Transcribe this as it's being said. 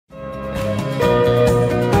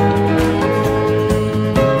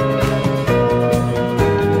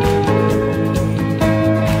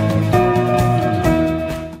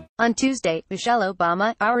Tuesday, Michelle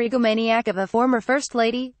Obama, our egomaniac of a former First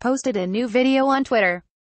Lady, posted a new video on Twitter.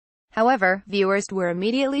 However, viewers were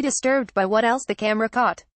immediately disturbed by what else the camera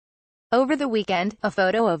caught. Over the weekend, a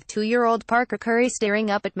photo of 2-year-old Parker Curry staring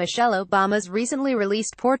up at Michelle Obama's recently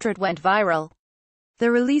released portrait went viral. The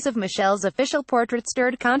release of Michelle's official portrait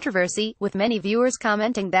stirred controversy, with many viewers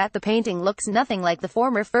commenting that the painting looks nothing like the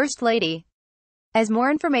former First Lady. As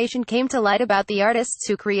more information came to light about the artists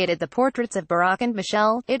who created the portraits of Barack and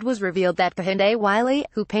Michelle, it was revealed that Kehinde Wiley,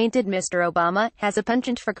 who painted Mr. Obama, has a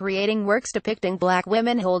penchant for creating works depicting black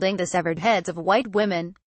women holding the severed heads of white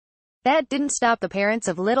women. That didn't stop the parents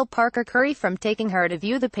of little Parker Curry from taking her to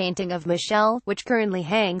view the painting of Michelle, which currently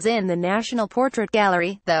hangs in the National Portrait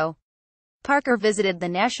Gallery, though. Parker visited the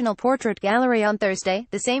National Portrait Gallery on Thursday,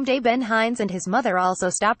 the same day Ben Hines and his mother also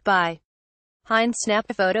stopped by. Hines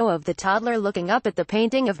snapped a photo of the toddler looking up at the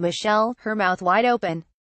painting of Michelle, her mouth wide open.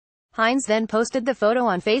 Hines then posted the photo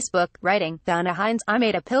on Facebook, writing, "Donna Hines, I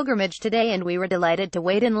made a pilgrimage today and we were delighted to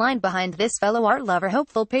wait in line behind this fellow art lover,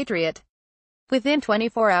 hopeful patriot." Within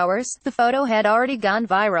 24 hours, the photo had already gone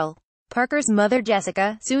viral. Parker's mother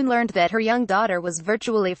Jessica soon learned that her young daughter was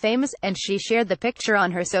virtually famous, and she shared the picture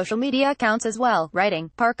on her social media accounts as well,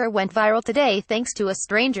 writing, "Parker went viral today thanks to a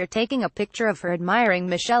stranger taking a picture of her admiring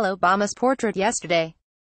Michelle Obama's portrait yesterday.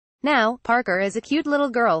 Now, Parker is a cute little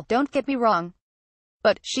girl, don't get me wrong.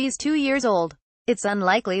 But she's 2 years old. It's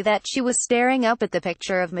unlikely that she was staring up at the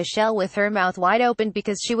picture of Michelle with her mouth wide open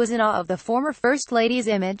because she was in awe of the former First Lady's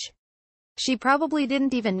image. She probably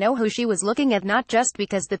didn't even know who she was looking at, not just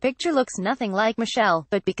because the picture looks nothing like Michelle,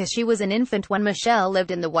 but because she was an infant when Michelle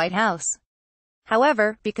lived in the White House."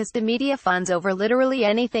 However, because the media fawns over literally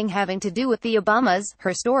anything having to do with the Obamas,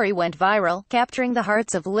 her story went viral, capturing the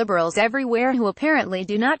hearts of liberals everywhere who apparently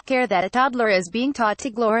do not care that a toddler is being taught to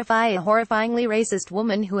glorify a horrifyingly racist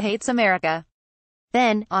woman who hates America.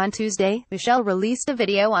 Then, on Tuesday, Michelle released a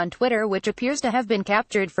video on Twitter which appears to have been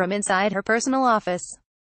captured from inside her personal office.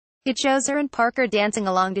 It shows her and Parker dancing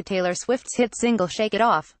along to Taylor Swift's hit single Shake It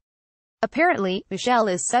Off. Apparently, Michelle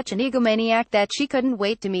is such an egomaniac that she couldn't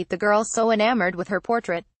wait to meet the girl so enamored with her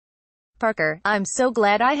portrait. "Parker, I'm so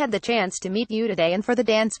glad I had the chance to meet you today and for the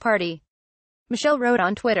dance party." Michelle wrote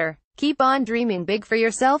on Twitter, "Keep on dreaming big for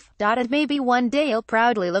yourself, and maybe one day I'll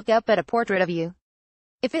proudly look up at a portrait of you.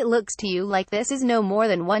 If it looks to you like this is no more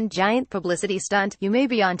than one giant publicity stunt, you may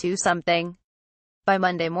be onto something." By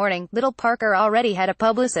Monday morning, little Parker already had a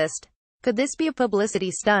publicist. Could this be a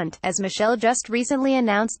publicity stunt, as Michelle just recently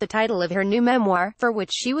announced the title of her new memoir, for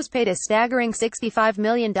which she was paid a staggering $65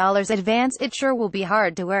 million advance? It sure will be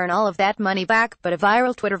hard to earn all of that money back, but a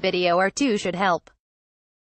viral Twitter video or two should help.